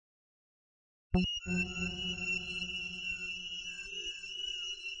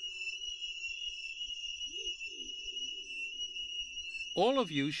All of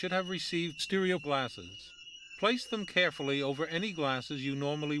you should have received stereo glasses. Place them carefully over any glasses you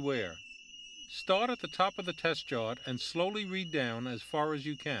normally wear. Start at the top of the test chart and slowly read down as far as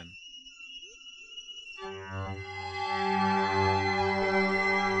you can.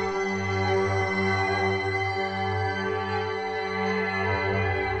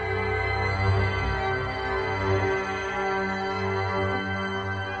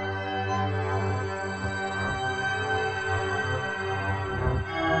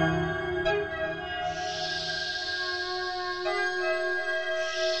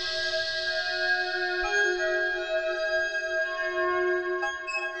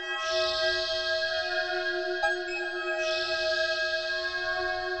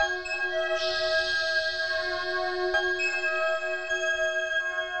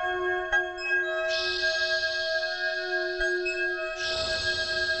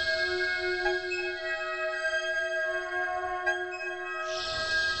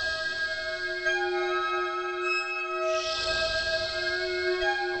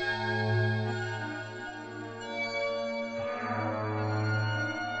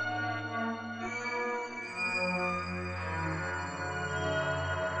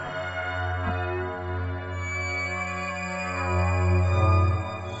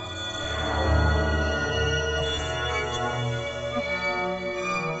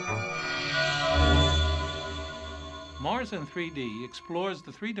 Mars in 3D explores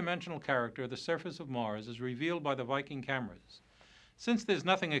the three-dimensional character of the surface of Mars as revealed by the Viking cameras. Since there's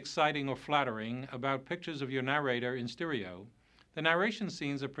nothing exciting or flattering about pictures of your narrator in stereo, the narration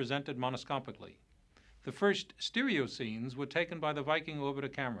scenes are presented monoscopically. The first stereo scenes were taken by the Viking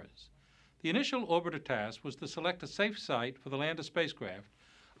orbiter cameras. The initial orbiter task was to select a safe site for the lander spacecraft,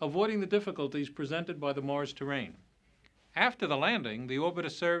 avoiding the difficulties presented by the Mars terrain. After the landing, the orbiter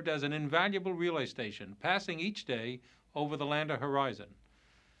served as an invaluable relay station, passing each day over the lander horizon.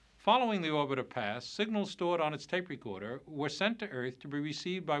 Following the orbiter pass, signals stored on its tape recorder were sent to Earth to be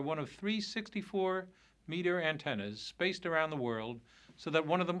received by one of three 64-meter antennas spaced around the world so that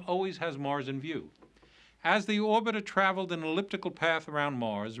one of them always has Mars in view. As the orbiter traveled an elliptical path around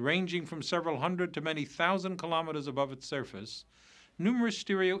Mars, ranging from several hundred to many thousand kilometers above its surface, numerous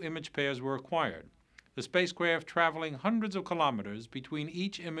stereo image pairs were acquired, the spacecraft traveling hundreds of kilometers between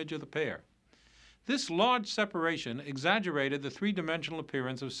each image of the pair. This large separation exaggerated the three-dimensional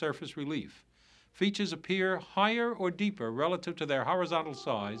appearance of surface relief. Features appear higher or deeper relative to their horizontal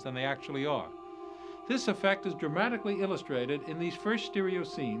size than they actually are. This effect is dramatically illustrated in these first stereo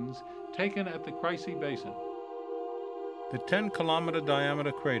scenes taken at the Chryse Basin. The 10-kilometer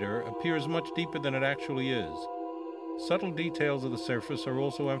diameter crater appears much deeper than it actually is. Subtle details of the surface are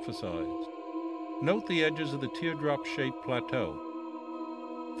also emphasized. Note the edges of the teardrop-shaped plateau.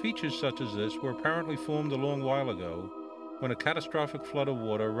 Features such as this were apparently formed a long while ago when a catastrophic flood of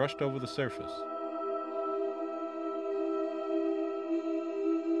water rushed over the surface.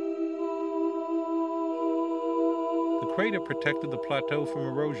 The crater protected the plateau from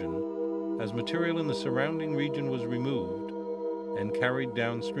erosion as material in the surrounding region was removed and carried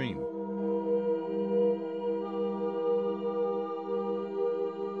downstream.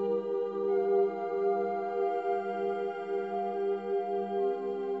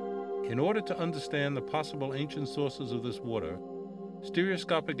 In order to understand the possible ancient sources of this water,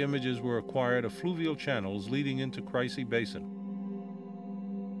 stereoscopic images were acquired of fluvial channels leading into Chryse Basin.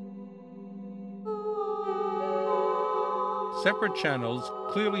 Separate channels,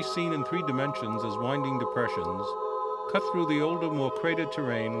 clearly seen in three dimensions as winding depressions, cut through the older, more cratered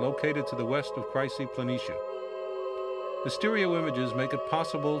terrain located to the west of Chryse Planitia. The stereo images make it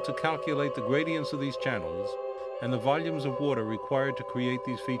possible to calculate the gradients of these channels and the volumes of water required to create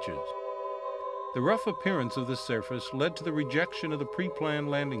these features. The rough appearance of this surface led to the rejection of the pre-planned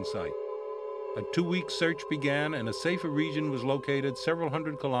landing site. A 2-week search began and a safer region was located several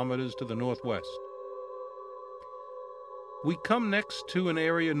hundred kilometers to the northwest. We come next to an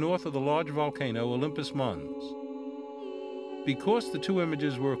area north of the large volcano Olympus Mons. Because the two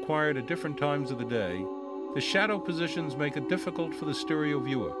images were acquired at different times of the day, the shadow positions make it difficult for the stereo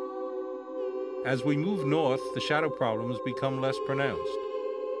viewer. As we move north, the shadow problems become less pronounced.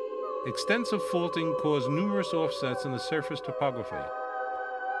 Extensive faulting caused numerous offsets in the surface topography.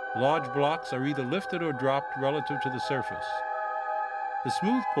 Large blocks are either lifted or dropped relative to the surface. The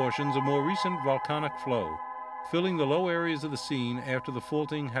smooth portions are more recent volcanic flow, filling the low areas of the scene after the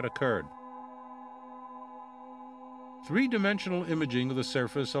faulting had occurred. Three-dimensional imaging of the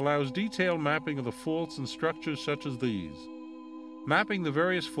surface allows detailed mapping of the faults and structures such as these. Mapping the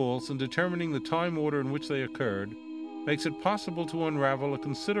various faults and determining the time order in which they occurred makes it possible to unravel a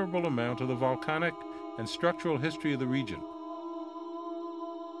considerable amount of the volcanic and structural history of the region.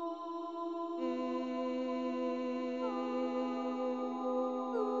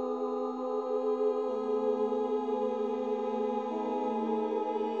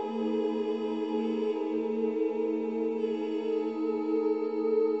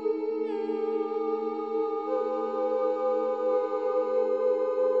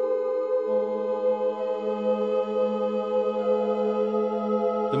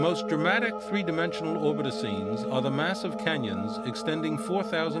 The most dramatic three-dimensional orbitocene are the massive canyons extending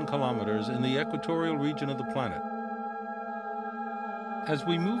 4,000 kilometers in the equatorial region of the planet. As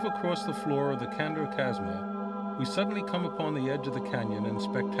we move across the floor of the Candor Chasma, we suddenly come upon the edge of the canyon in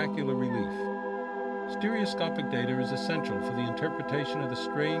spectacular relief. Stereoscopic data is essential for the interpretation of the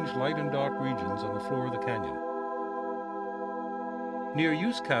strange light and dark regions on the floor of the canyon. Near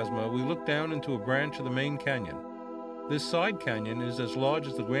Use Chasma, we look down into a branch of the main canyon. This side canyon is as large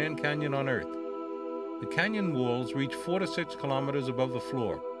as the Grand Canyon on Earth. The canyon walls reach 4 to 6 kilometers above the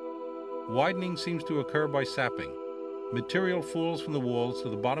floor. Widening seems to occur by sapping. Material falls from the walls to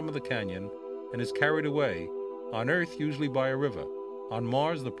the bottom of the canyon and is carried away, on Earth usually by a river. On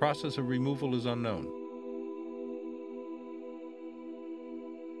Mars, the process of removal is unknown.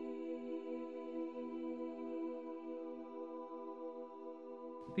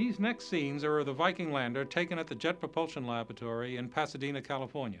 These next scenes are of the Viking lander taken at the Jet Propulsion Laboratory in Pasadena,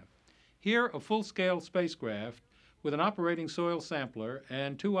 California. Here, a full-scale spacecraft with an operating soil sampler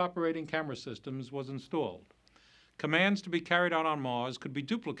and 2 operating camera systems was installed. Commands to be carried out on Mars could be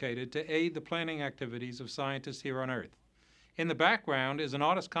duplicated to aid the planning activities of scientists here on Earth. In the background is an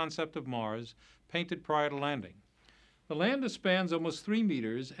artist's concept of Mars, painted prior to landing. The lander spans almost 3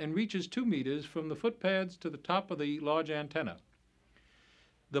 meters and reaches 2 meters from the footpads to the top of the large antenna.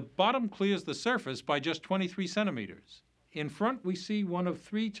 The bottom clears the surface by just 23 centimeters. In front, we see one of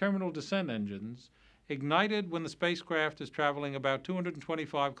 3 terminal descent engines, ignited when the spacecraft is traveling about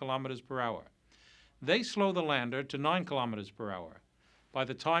 225 kilometers per hour. They slow the lander to 9 kilometers per hour by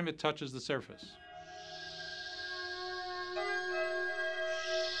the time it touches the surface.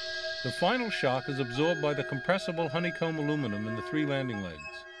 The final shock is absorbed by the compressible honeycomb aluminum in the 3 landing legs.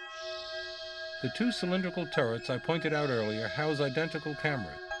 The 2 cylindrical turrets I pointed out earlier house identical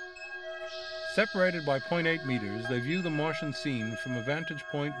cameras. Separated by 0.8 meters, they view the Martian scene from a vantage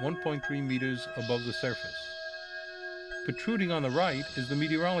point 1.3 meters above the surface. Protruding on the right is the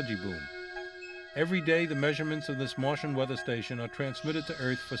meteorology boom. Every day, the measurements of this Martian weather station are transmitted to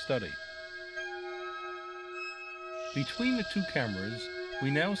Earth for study. Between the 2 cameras,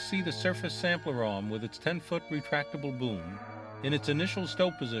 we now see the surface sampler arm with its 10-foot retractable boom in its initial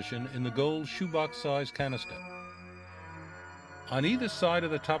stow position in the gold shoebox-sized canister. On either side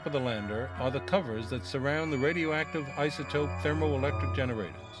of the top of the lander are the covers that surround the radioactive isotope thermoelectric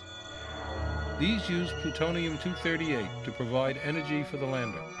generators. These use plutonium-238 to provide energy for the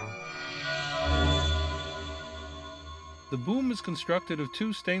lander. The boom is constructed of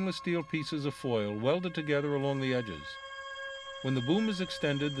 2 stainless steel pieces of foil welded together along the edges. When the boom is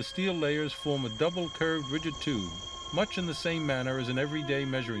extended, the steel layers form a double-curved rigid tube, much in the same manner as an everyday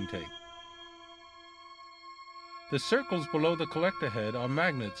measuring tape. The circles below the collector head are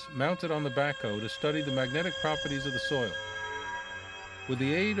magnets mounted on the backhoe to study the magnetic properties of the soil. With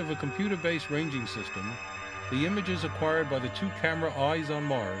the aid of a computer-based ranging system, the images acquired by the 2 camera eyes on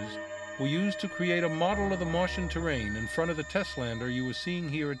Mars were used to create a model of the Martian terrain in front of the test lander you were seeing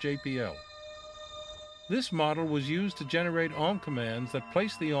here at JPL. This model was used to generate arm commands that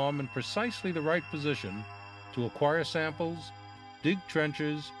place the arm in precisely the right position to acquire samples, dig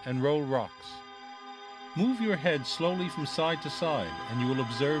trenches, and roll rocks. Move your head slowly from side to side, and you will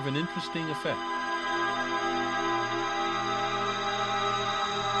observe an interesting effect.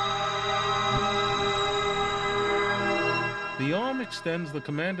 The arm extends the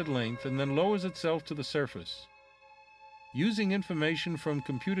commanded length and then lowers itself to the surface. Using information from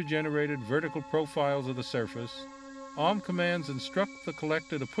computer-generated vertical profiles of the surface, arm commands instruct the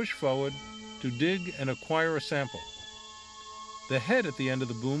collector to push forward to dig and acquire a sample. The head at the end of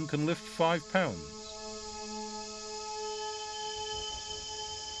the boom can lift 5 pounds.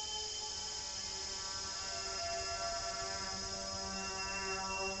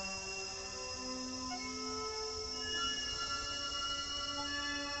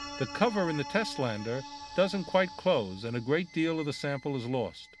 The cover in the test lander doesn't quite close, and a great deal of the sample is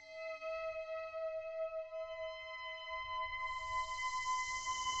lost.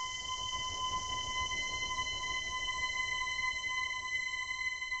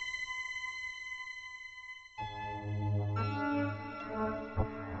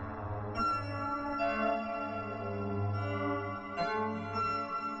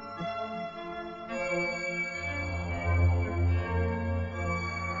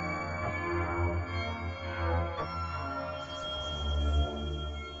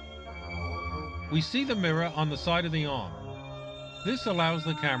 We see the mirror on the side of the arm. This allows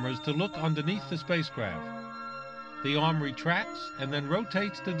the cameras to look underneath the spacecraft. The arm retracts and then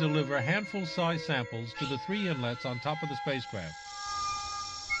rotates to deliver handful-sized samples to the 3 inlets on top of the spacecraft.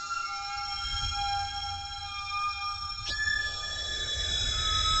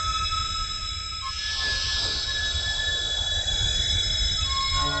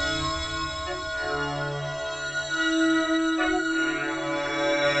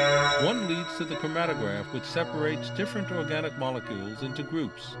 One leads to the chromatograph, which separates different organic molecules into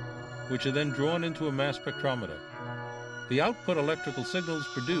groups, which are then drawn into a mass spectrometer. The output electrical signals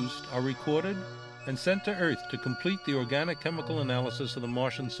produced are recorded and sent to Earth to complete the organic chemical analysis of the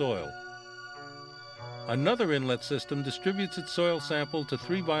Martian soil. Another inlet system distributes its soil sample to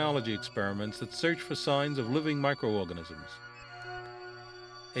 3 biology experiments that search for signs of living microorganisms.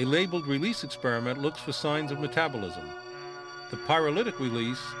 A labeled release experiment looks for signs of metabolism. The pyrolytic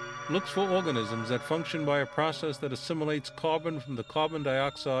release looks for organisms that function by a process that assimilates carbon from the carbon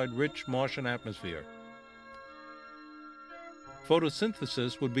dioxide-rich Martian atmosphere.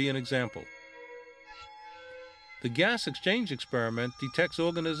 Photosynthesis would be an example. The gas exchange experiment detects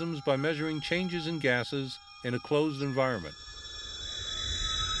organisms by measuring changes in gases in a closed environment.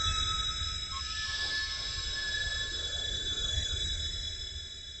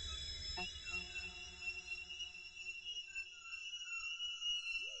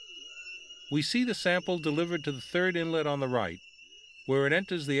 We see the sample delivered to the 3rd inlet on the right, where it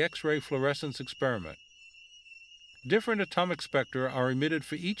enters the X-ray fluorescence experiment. Different atomic spectra are emitted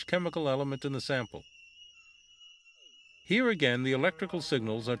for each chemical element in the sample. Here again, the electrical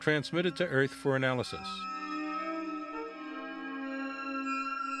signals are transmitted to Earth for analysis.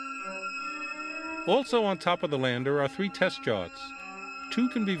 Also on top of the lander are 3 test charts. 2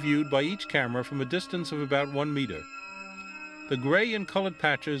 can be viewed by each camera from a distance of about 1 meter. The gray and colored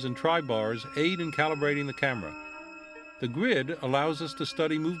patches and tri-bars aid in calibrating the camera. The grid allows us to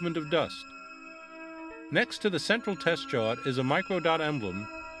study movement of dust. Next to the central test chart is a microdot emblem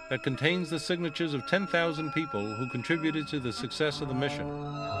that contains the signatures of 10,000 people who contributed to the success of the mission.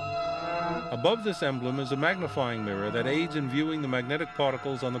 Above this emblem is a magnifying mirror that aids in viewing the magnetic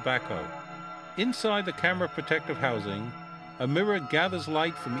particles on the backhoe. Inside the camera protective housing, a mirror gathers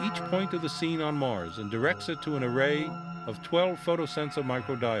light from each point of the scene on Mars and directs it to an array of 12 photosensor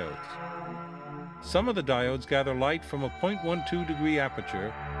microdiodes. Some of the diodes gather light from a 0.12 degree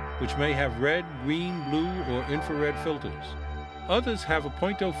aperture, which may have red, green, blue, or infrared filters. Others have a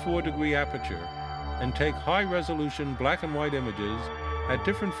 0.04 degree aperture and take high-resolution black and white images at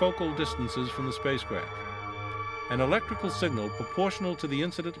different focal distances from the spacecraft. An electrical signal proportional to the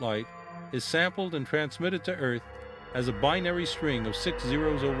incident light is sampled and transmitted to Earth as a binary string of 6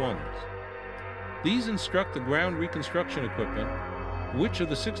 zeros or ones. These instruct the ground reconstruction equipment which of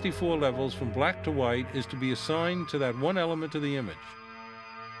the 64 levels from black to white is to be assigned to that one element of the image.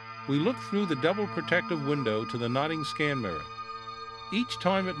 We look through the double protective window to the nodding scan mirror. Each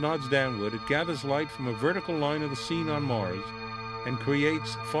time it nods downward, it gathers light from a vertical line of the scene on Mars and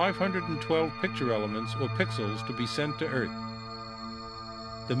creates 512 picture elements or pixels to be sent to Earth.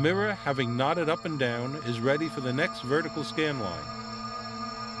 The mirror, having nodded up and down, is ready for the next vertical scan line.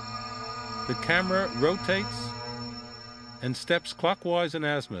 The camera rotates and steps clockwise and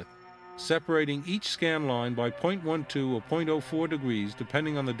azimuth, separating each scan line by 0.12 or 0.04 degrees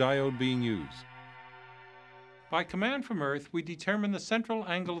depending on the diode being used. By command from Earth, we determine the central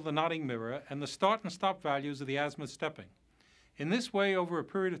angle of the nodding mirror and the start and stop values of the azimuth stepping. In this way, over a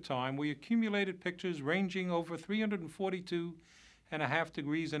period of time, we accumulated pictures ranging over 342.5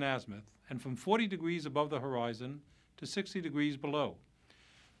 degrees in azimuth and from 40 degrees above the horizon to 60 degrees below.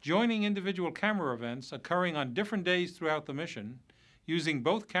 Joining individual camera events occurring on different days throughout the mission, using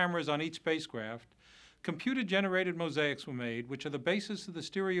both cameras on each spacecraft, computer-generated mosaics were made, which are the basis of the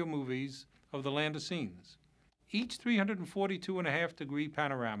stereo movies of the lander scenes. Each 342.5 degree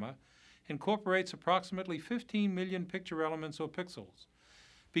panorama incorporates approximately 15 million picture elements or pixels.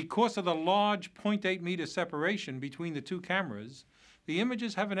 Because of the large 0.8 meter separation between the 2 cameras, the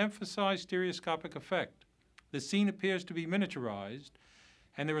images have an emphasized stereoscopic effect. The scene appears to be miniaturized,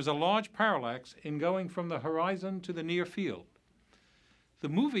 and there is a large parallax in going from the horizon to the near field. The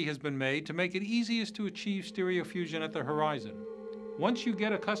movie has been made to make it easiest to achieve stereo fusion at the horizon. Once you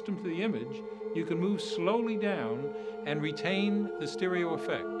get accustomed to the image, you can move slowly down and retain the stereo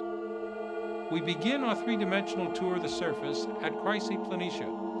effect. We begin our 3-dimensional tour of the surface at Chryse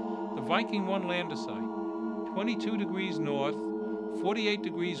Planitia, the Viking 1 lander site, 22 degrees north, 48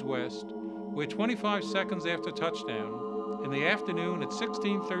 degrees west. We're 25 seconds after touchdown in the afternoon at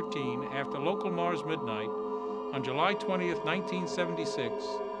 16:13 after local Mars midnight on July 20th, 1976,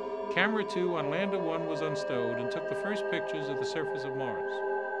 Camera 2 on Lander 1 was unstowed and took the first pictures of the surface of Mars.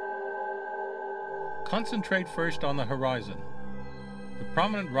 Concentrate first on the horizon. The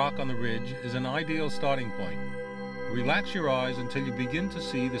prominent rock on the ridge is an ideal starting point. Relax your eyes until you begin to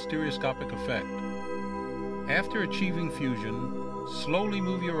see the stereoscopic effect. After achieving fusion, slowly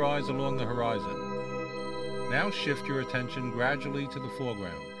move your eyes along the horizon. Now shift your attention gradually to the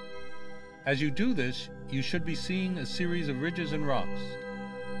foreground. As you do this, you should be seeing a series of ridges and rocks.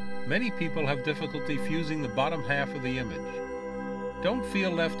 Many people have difficulty fusing the bottom half of the image. Don't feel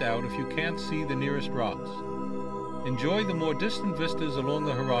left out if you can't see the nearest rocks. Enjoy the more distant vistas along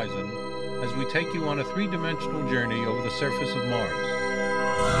the horizon as we take you on a three-dimensional journey over the surface of Mars.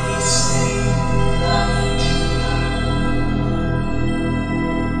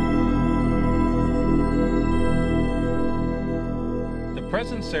 The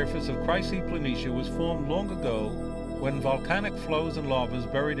present surface of Chryse Planitia was formed long ago when volcanic flows and lavas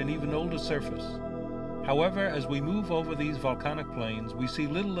buried an even older surface. However, as we move over these volcanic plains, we see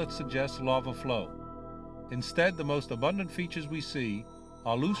little that suggests lava flow. Instead, the most abundant features we see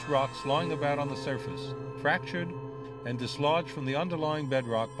are loose rocks lying about on the surface, fractured and dislodged from the underlying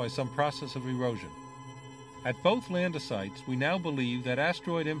bedrock by some process of erosion. At both Lander sites, we now believe that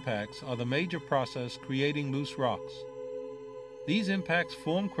asteroid impacts are the major process creating loose rocks. These impacts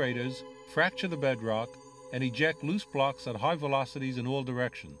form craters, fracture the bedrock, and eject loose blocks at high velocities in all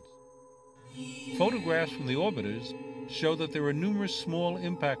directions. Photographs from the orbiters show that there are numerous small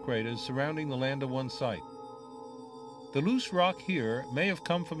impact craters surrounding the Lander 1 site. The loose rock here may have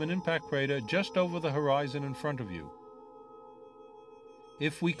come from an impact crater just over the horizon in front of you.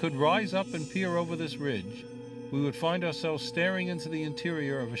 If we could rise up and peer over this ridge, we would find ourselves staring into the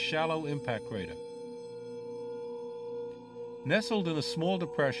interior of a shallow impact crater. Nestled in a small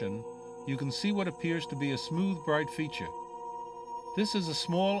depression, you can see what appears to be a smooth, bright feature. This is a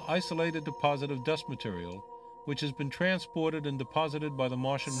small, isolated deposit of dust material, which has been transported and deposited by the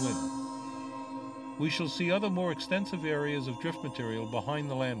Martian wind. We shall see other more extensive areas of drift material behind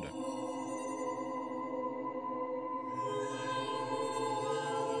the lander.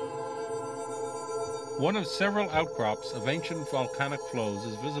 One of several outcrops of ancient volcanic flows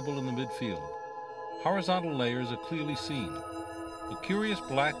is visible in the midfield. Horizontal layers are clearly seen. A curious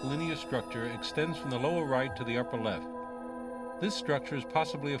black linear structure extends from the lower right to the upper left. This structure is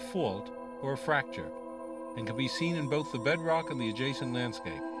possibly a fault or a fracture, and can be seen in both the bedrock and the adjacent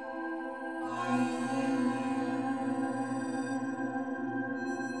landscape.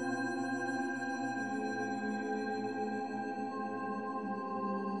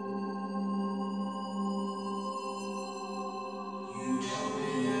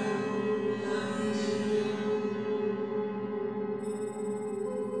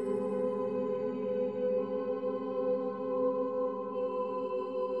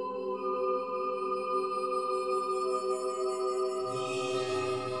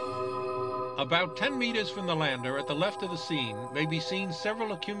 About 10 meters from the lander, at the left of the scene, may be seen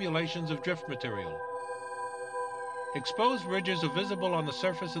several accumulations of drift material. Exposed ridges are visible on the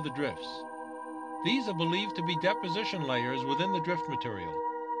surface of the drifts. These are believed to be deposition layers within the drift material.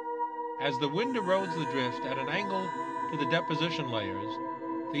 As the wind erodes the drift at an angle to the deposition layers,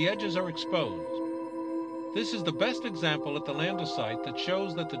 the edges are exposed. This is the best example at the lander site that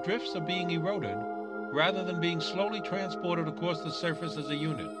shows that the drifts are being eroded rather than being slowly transported across the surface as a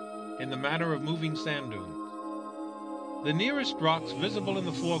unit, in the manner of moving sand dunes. The nearest rocks visible in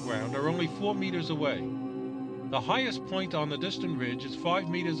the foreground are only 4 meters away. The highest point on the distant ridge is 5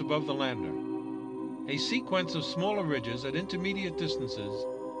 meters above the lander. A sequence of smaller ridges at intermediate distances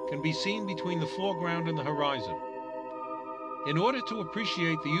can be seen between the foreground and the horizon. In order to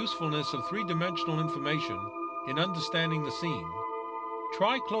appreciate the usefulness of three-dimensional information in understanding the scene,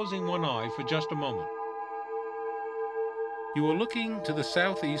 try closing one eye for just a moment. You are looking to the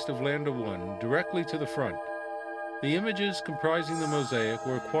southeast of Lander 1, directly to the front. The images comprising the mosaic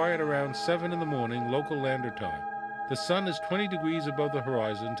were acquired around 7 in the morning local lander time. The sun is 20 degrees above the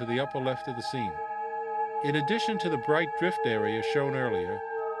horizon to the upper left of the scene. In addition to the bright drift area shown earlier,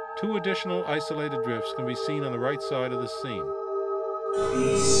 2 additional isolated drifts can be seen on the right side of the scene.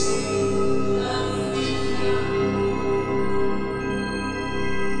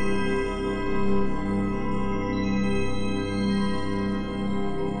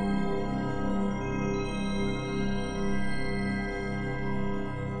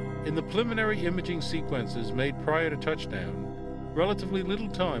 In the preliminary imaging sequences made prior to touchdown, relatively little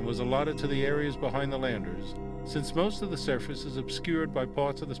time was allotted to the areas behind the landers, since most of the surface is obscured by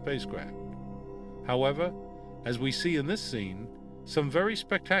parts of the spacecraft. However, as we see in this scene, some very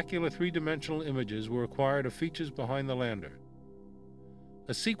spectacular three-dimensional images were acquired of features behind the lander.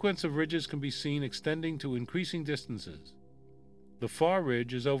 A sequence of ridges can be seen extending to increasing distances. The far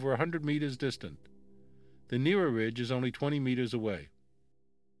ridge is over 100 meters distant. The nearer ridge is only 20 meters away.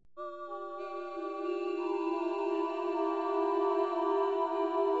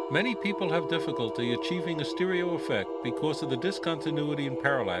 Many people have difficulty achieving a stereo effect because of the discontinuity and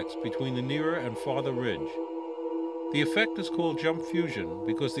parallax between the nearer and farther ridge. The effect is called jump fusion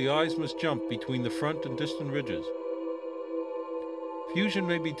because the eyes must jump between the front and distant ridges. Fusion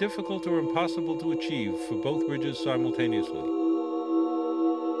may be difficult or impossible to achieve for both ridges simultaneously.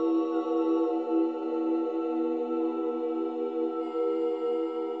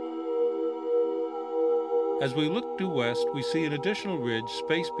 As we look due west, we see an additional ridge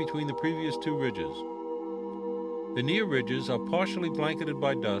spaced between the previous two ridges. The near ridges are partially blanketed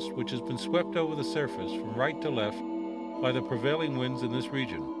by dust, which has been swept over the surface from right to left by the prevailing winds in this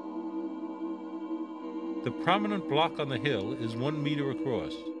region. The prominent block on the hill is 1 meter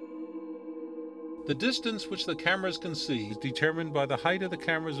across. The distance which the cameras can see is determined by the height of the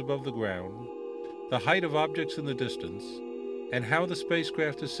cameras above the ground, the height of objects in the distance, and how the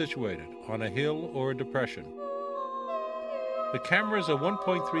spacecraft is situated, on a hill or a depression. The cameras are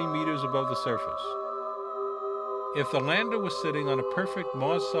 1.3 meters above the surface. If the lander was sitting on a perfect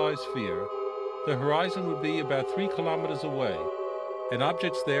Mars-sized sphere, the horizon would be about 3 kilometers away, and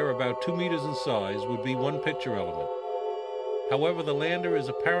objects there about 2 meters in size would be one picture element. However, the lander is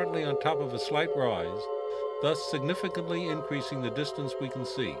apparently on top of a slight rise, thus significantly increasing the distance we can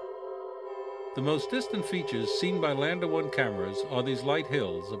see. The most distant features seen by Lander 1 cameras are these light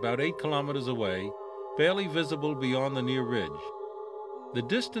hills about 8 kilometers away, barely visible beyond the near ridge. The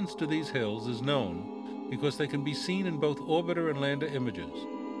distance to these hills is known because they can be seen in both orbiter and lander images.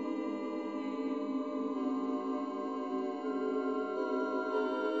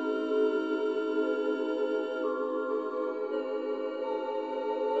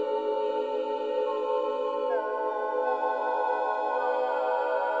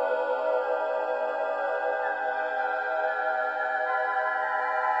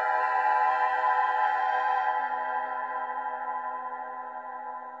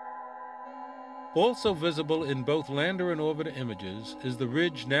 Also visible in both lander and orbiter images is the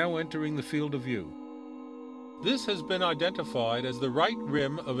ridge now entering the field of view. This has been identified as the right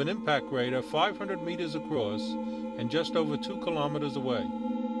rim of an impact crater 500 meters across and just over 2 kilometers away.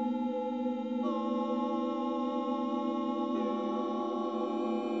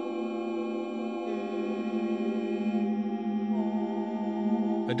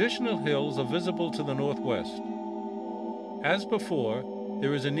 Additional hills are visible to the northwest. As before,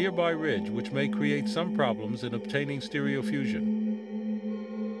 there is a nearby ridge which may create some problems in obtaining stereofusion.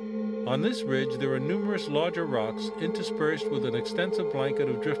 On this ridge there are numerous larger rocks interspersed with an extensive blanket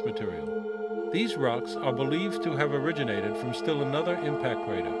of drift material. These rocks are believed to have originated from still another impact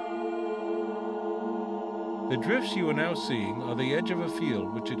crater. The drifts you are now seeing are the edge of a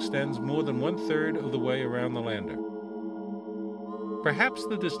field which extends more than 1/3 of the way around the lander. Perhaps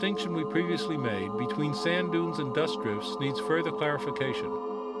the distinction we previously made between sand dunes and dust drifts needs further clarification.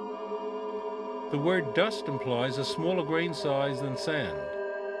 The word dust implies a smaller grain size than sand.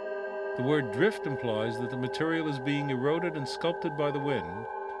 The word drift implies that the material is being eroded and sculpted by the wind,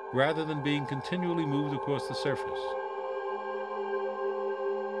 rather than being continually moved across the surface.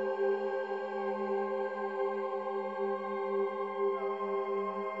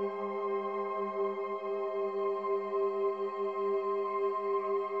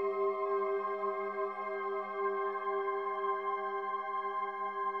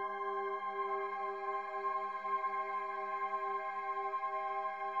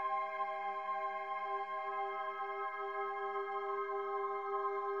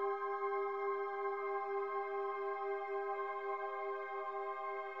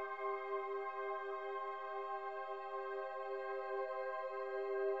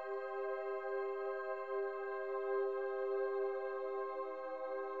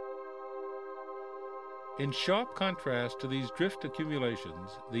 In sharp contrast to these drift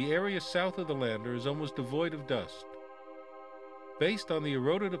accumulations, the area south of the lander is almost devoid of dust. Based on the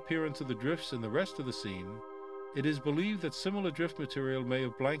eroded appearance of the drifts in the rest of the scene, it is believed that similar drift material may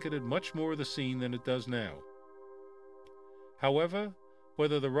have blanketed much more of the scene than it does now. However,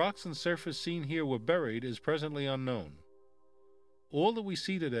 whether the rocks and surface seen here were buried is presently unknown. All that we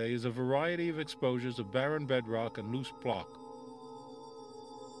see today is a variety of exposures of barren bedrock and loose block.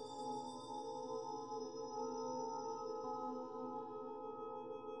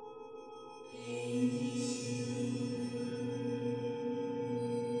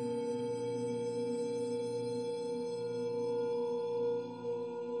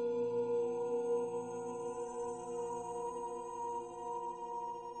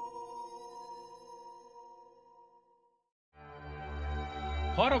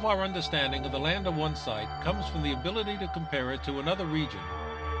 Part of our understanding of the Lander 1 site comes from the ability to compare it to another region,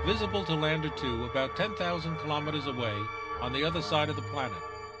 visible to Lander 2 about 10,000 kilometers away on the other side of the planet,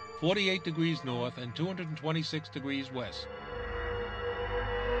 48 degrees north and 226 degrees west.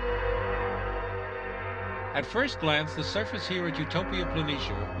 At first glance, the surface here at Utopia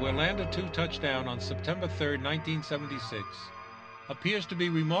Planitia, where Lander 2 touched down on September 3, 1976, appears to be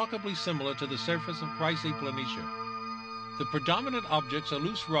remarkably similar to the surface of Chryse Planitia. The predominant objects are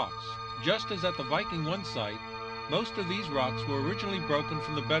loose rocks. Just as at the Viking 1 site, most of these rocks were originally broken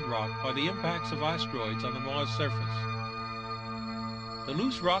from the bedrock by the impacts of asteroids on the Mars surface. The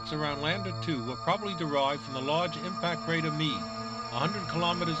loose rocks around Lander 2 were probably derived from the large impact crater Meade, 100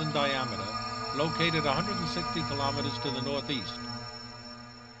 kilometers in diameter, located 160 kilometers to the northeast.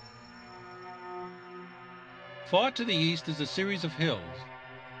 Far to the east is a series of hills.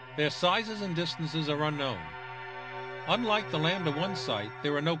 Their sizes and distances are unknown. Unlike the Lander 1 site,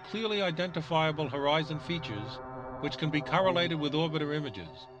 there are no clearly identifiable horizon features which can be correlated with orbiter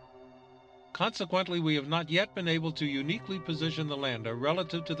images. Consequently, we have not yet been able to uniquely position the lander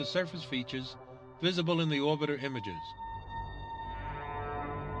relative to the surface features visible in the orbiter images.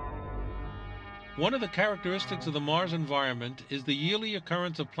 One of the characteristics of the Mars environment is the yearly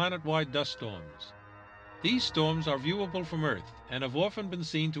occurrence of planet-wide dust storms. These storms are viewable from Earth and have often been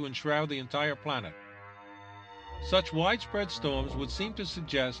seen to enshroud the entire planet. Such widespread storms would seem to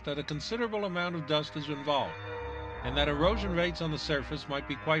suggest that a considerable amount of dust is involved, and that erosion rates on the surface might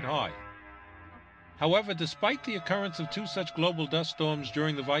be quite high. However, despite the occurrence of 2 such global dust storms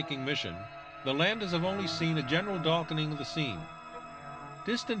during the Viking mission, the landers have only seen a general darkening of the scene.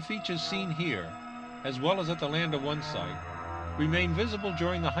 Distant features seen here, as well as at the Lander 1 site, remain visible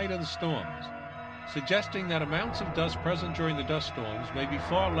during the height of the storms, suggesting that amounts of dust present during the dust storms may be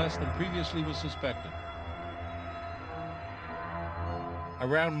far less than previously was suspected.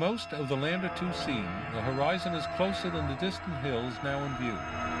 Around most of the Lander 2 scene, the horizon is closer than the distant hills now in view.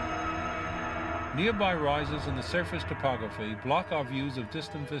 Nearby rises in the surface topography block our views of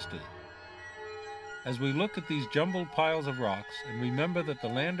distant vistas. As we look at these jumbled piles of rocks and remember that the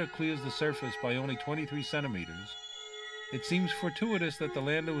lander clears the surface by only 23 centimeters, it seems fortuitous that the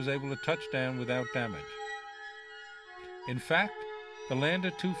lander was able to touch down without damage. In fact, the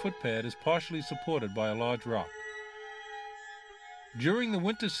Lander 2 footpad is partially supported by a large rock. During the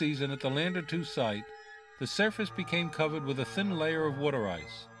winter season at the Lander 2 site, the surface became covered with a thin layer of water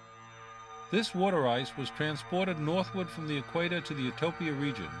ice. This water ice was transported northward from the equator to the Utopia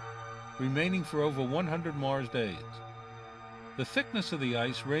region, remaining for over 100 Mars days. The thickness of the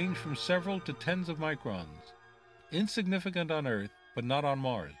ice ranged from several to tens of microns, insignificant on Earth, but not on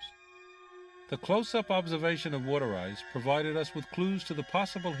Mars. The close-up observation of water ice provided us with clues to the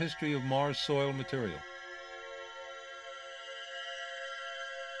possible history of Mars soil material.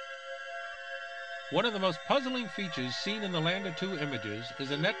 One of the most puzzling features seen in the Lander 2 images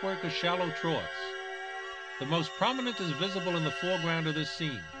is a network of shallow troughs. The most prominent is visible in the foreground of this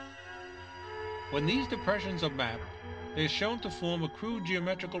scene. When these depressions are mapped, they are shown to form a crude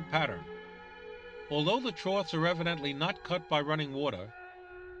geometrical pattern. Although the troughs are evidently not cut by running water,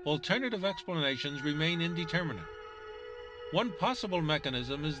 alternative explanations remain indeterminate. One possible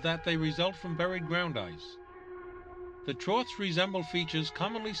mechanism is that they result from buried ground ice. The troughs resemble features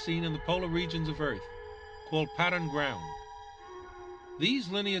commonly seen in the polar regions of Earth, called patterned ground.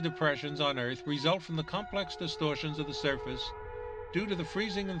 These linear depressions on Earth result from the complex distortions of the surface due to the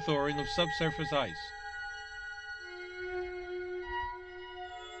freezing and thawing of subsurface ice.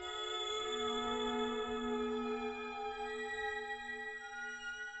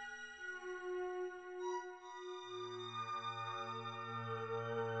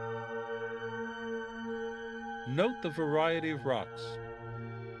 Note the variety of rocks,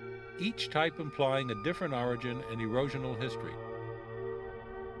 each type implying a different origin and erosional history.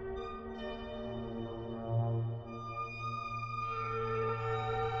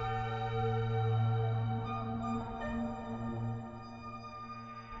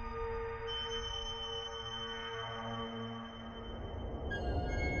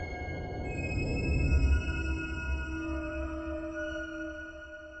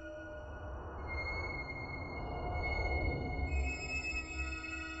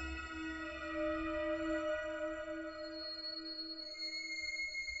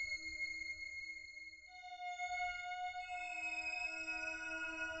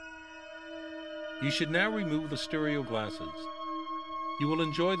 You should now remove the stereo glasses. You will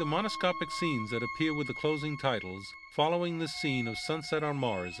enjoy the monoscopic scenes that appear with the closing titles, following this scene of sunset on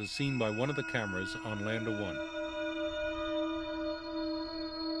Mars as seen by one of the cameras on Lander 1.